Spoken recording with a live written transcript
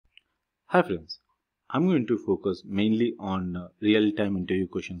Hi friends, I'm going to focus mainly on real-time interview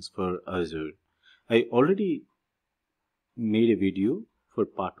questions for Azure. I already made a video for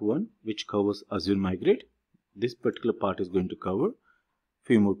part 1 which covers Azure Migrate. This particular part is going to cover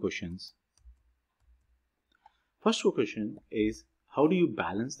few more questions. First question is, how do you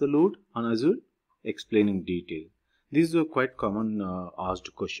balance the load on Azure? Explain in detail. This is a quite common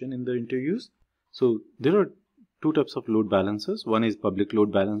asked question in the interviews. So there are two types of load balancers. One is public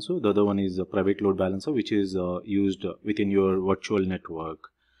load balancer, the other one is a private load balancer, which is used within your virtual network.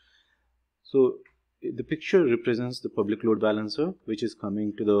 So the picture represents the public load balancer, which is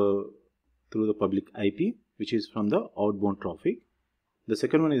coming to through the public IP, which is from the outbound traffic. The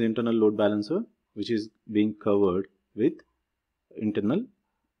second one is internal load balancer, which is being covered with internal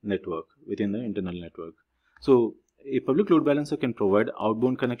network, within the internal network. So a public load balancer can provide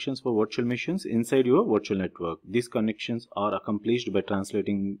outbound connections for virtual machines inside your virtual network. These connections are accomplished by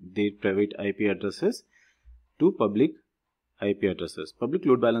translating their private IP addresses to public IP addresses. Public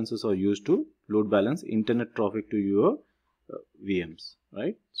load balancers are used to load balance internet traffic to your VMs,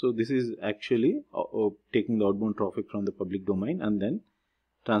 right? So this is actually taking the outbound traffic from the public domain and then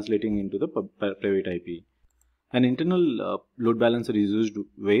translating into the private IP. An internal load balancer is used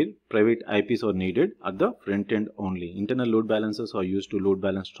where private IPs are needed at the front end only. Internal load balancers are used to load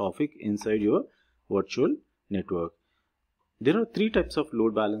balance traffic inside your virtual network. There are three types of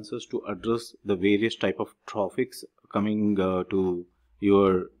load balancers to address the various type of traffics coming to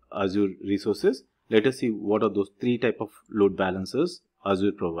your Azure resources. Let us see what are those three type of load balancers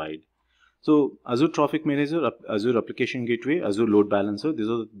Azure provide. So Azure Traffic Manager, Azure Application Gateway, Azure Load Balancer. These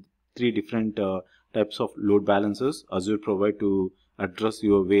are three different types of load balancers Azure provide to address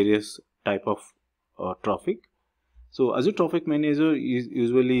your various type of traffic. So Azure Traffic Manager is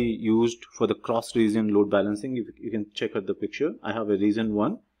usually used for the cross-region load balancing. If you can check out the picture, I have a region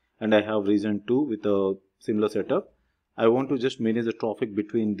 1 and I have region 2 with a similar setup. I want to just manage the traffic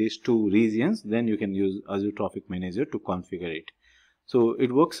between these two regions, then you can use Azure Traffic Manager to configure it. So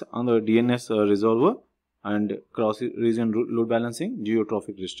it works on the DNS resolver and cross-region load balancing. Geo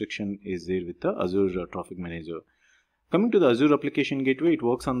traffic restriction is there with the Azure Traffic Manager. Coming to the Azure Application Gateway, it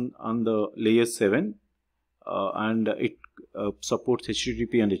works on the layer 7 and it supports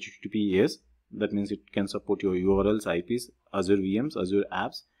HTTP and HTTPS. That means it can support your URLs, IPs, Azure VMs, Azure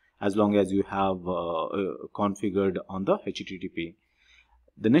apps, as long as you have configured on the HTTP.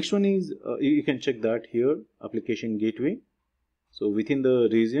 The next one is, you can check that here, Application Gateway. So within the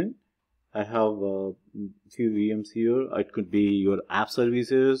region, I have a few VMs here. It could be your app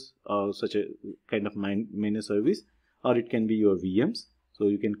services, such a kind of main service, or it can be your VMs. So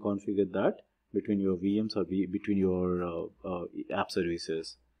you can configure that between your VMs or between your app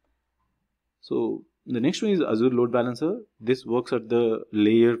services. So the next one is Azure Load Balancer. This works at the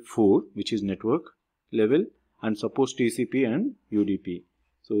layer 4, which is network level, and supports TCP and UDP.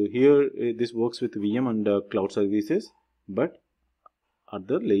 So here this works with VM and cloud services, but at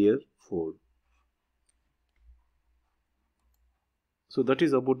the layer 4. So that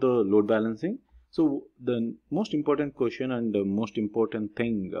is about the load balancing. So the most important question and the most important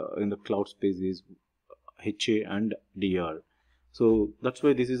thing in the cloud space is HA and DR. So that's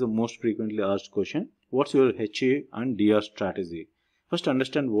why this is the most frequently asked question. What's your HA and DR strategy? First,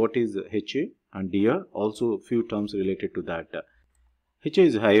 understand what is HA and DR. Also, few terms related to that. HA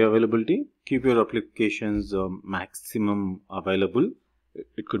is high availability. Keep your applications maximum available.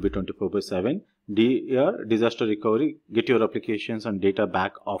 It could be 24/7. DR, disaster recovery. Get your applications and data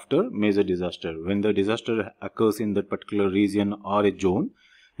back after major disaster. When the disaster occurs in that particular region or a zone,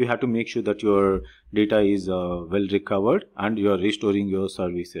 you have to make sure that your data is well recovered and you are restoring your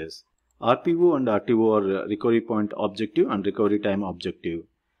services. RPO and RTO are recovery point objective and recovery time objective.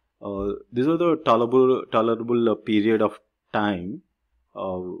 These are the tolerable period of time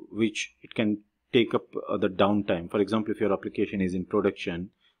which it can take up the downtime. For example, if your application is in production,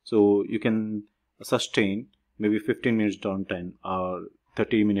 so you can sustain maybe 15 minutes downtime or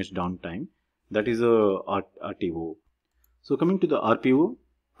 30 minutes downtime. That is a RTO. So coming to the RPO,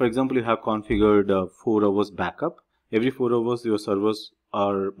 for example, you have configured 4 hours backup. Every 4 hours your servers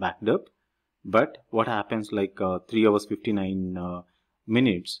are backed up, but what happens like 3 hours 59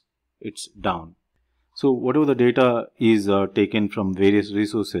 minutes, it's down. So whatever the data is taken from various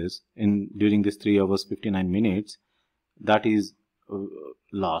resources during this 3 hours 59 minutes, that is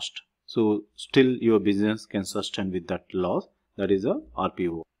lost. So still your business can sustain with that loss. That is a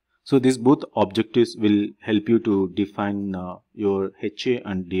RPO. So these both objectives will help you to define your HA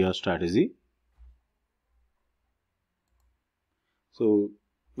and DR strategy. So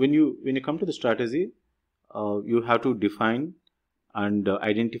when you come to the strategy, you have to define and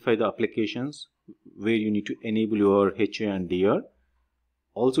identify the applications where you need to enable your HA and DR.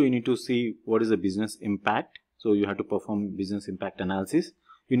 Also, you need to see what is the business impact. So you have to perform business impact analysis.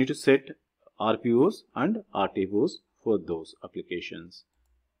 You need to set RPOs and RTOs for those applications.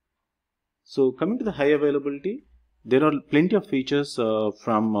 So coming to the high availability, there are plenty of features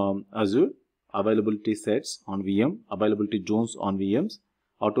from Azure. Availability sets on VM, availability zones on VMs,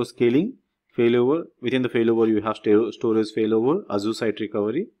 auto scaling, failover. Within the failover, you have storage failover, Azure site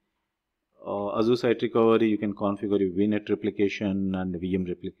recovery. Azure site recovery, you can configure your VNet replication and VM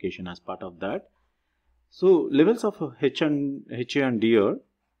replication as part of that. So levels of HA and DR,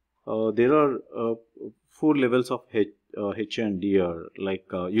 there are 4 levels of HA and DR. Like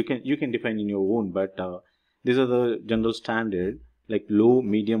you can define in your own, but these are the general standard, like low,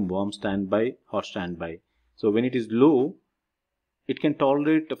 medium, warm standby, hot standby. So when it is low, it can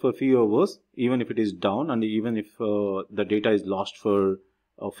tolerate for a few hours, even if it is down, and even if the data is lost for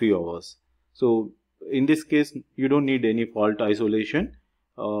a few hours. So in this case, you don't need any fault isolation.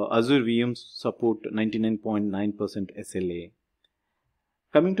 Azure VMs support 99.9% SLA.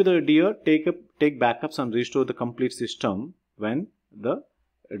 Coming to the DR, take backups and restore the complete system when the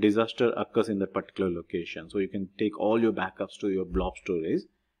disaster occurs in that particular location. So you can take all your backups to your blob storage,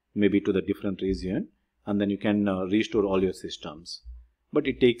 maybe to the different region, and then you can restore all your systems. But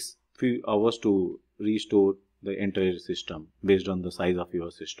it takes few hours to restore the entire system based on the size of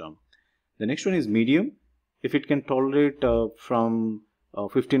your system. The next one is medium. If it can tolerate from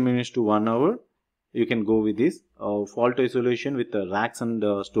 15 minutes to 1 hour, you can go with this. Fault isolation with racks and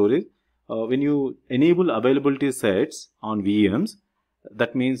storage. When you enable availability sets on VMs,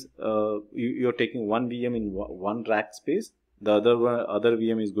 that means you're taking one VM in one rack space. The other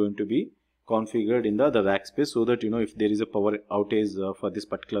VM is going to be configured in the other rack space, so that if there is a power outage for this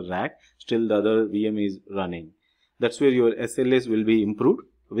particular rack, still the other VM is running. That's where your SLAs will be improved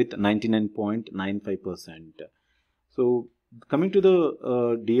with 99.95%. So coming to the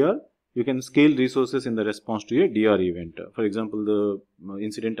DR, you can scale resources in the response to a DR event. For example, the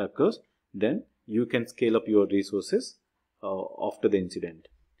incident occurs, then you can scale up your resources after the incident.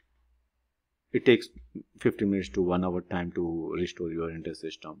 It takes 15 minutes to 1 hour time to restore your entire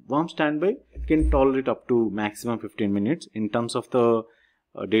system. Warm standby can tolerate up to maximum 15 minutes in terms of the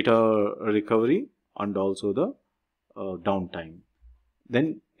data recovery and also the downtime.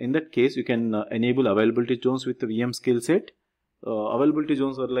 Then in that case, you can enable availability zones with the VM skill set. Availability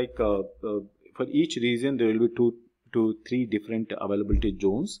zones are like for each region there will be 2 to 3 different availability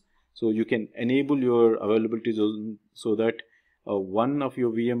zones. So you can enable your availability zone so that one of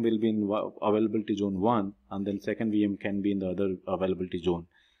your VM will be in availability zone 1, and then second VM can be in the other availability zone.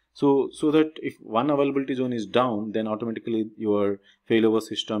 So that if one availability zone is down, then automatically your failover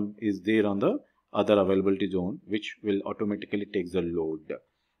system is there on the other availability zone, which will automatically take the load.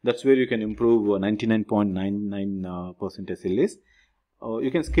 That's where you can improve 99.99% SLAs.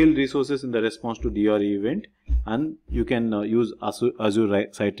 You can scale resources in the response to DR event, and you can use Azure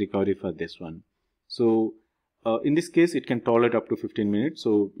site recovery for this one. So in this case, it can tolerate up to 15 minutes.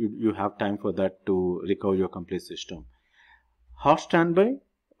 So you have time for that to recover your complete system. Hot standby.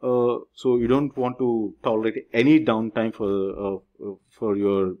 So you don't want to tolerate any downtime for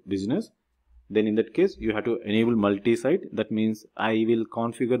your business. Then in that case, you have to enable multi-site. That means I will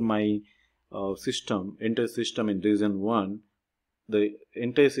configure my entire system in region 1. The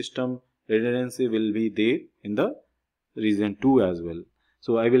entire system redundancy will be there in the region 2 as well.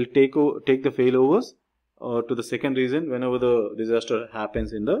 So I will take the failovers to the second region whenever the disaster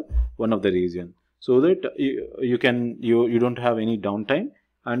happens in the one of the region, so that you don't have any downtime,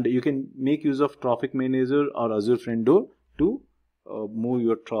 and you can make use of traffic manager or Azure front door to move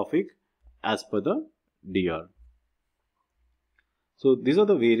your traffic as per the DR. So these are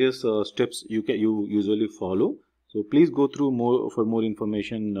the various steps you usually follow. So please go through for more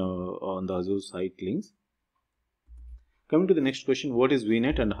information on the Azure site links. Coming to the next question, what is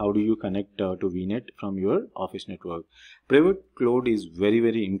VNet and how do you connect to VNet from your office network? Private cloud is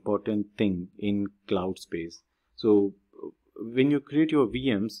very important thing in cloud space. So when you create your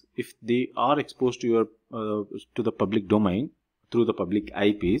VMs, if they are exposed to your to the public domain through the public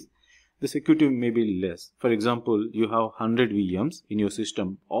IPs, the security may be less. For example, you have 100 VMs in your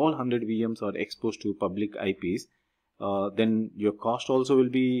system. All 100 VMs are exposed to public IPs. Then your cost also will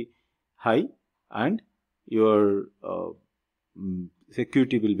be high, and your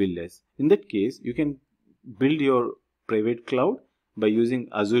security will be less. In that case, you can build your private cloud by using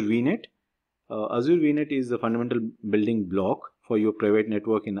Azure VNet. Azure VNet is the fundamental building block for your private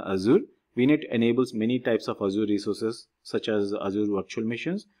network in Azure. VNet enables many types of Azure resources such as Azure virtual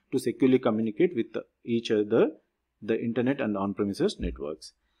machines to securely communicate with each other the internet and on-premises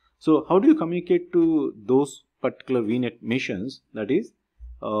networks. So how do you communicate to those particular VNet missions? That is,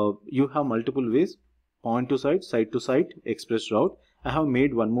 you have multiple ways: point to site to site, express route. I have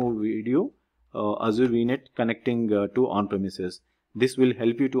made one more video, Azure VNet connecting to on-premises. This will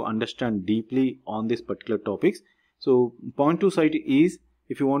help you to understand deeply on this particular topics. So point to site is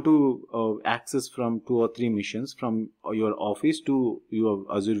if you want to access from 2 or 3 missions from your office to your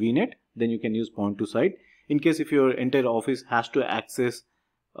Azure VNet, then you can use point to site. In case if your entire office has to access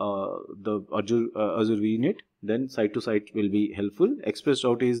the Azure VNet, then site to site will be helpful. Express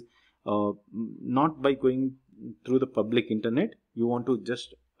route is not by going through the public internet. You want to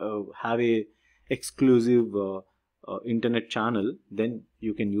just have a exclusive internet channel, then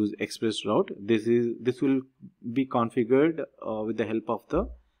you can use express route. This will be configured with the help of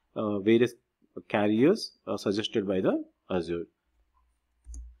the various carriers suggested by the Azure.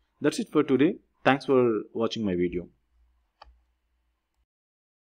 That's it for today. Thanks for watching my video.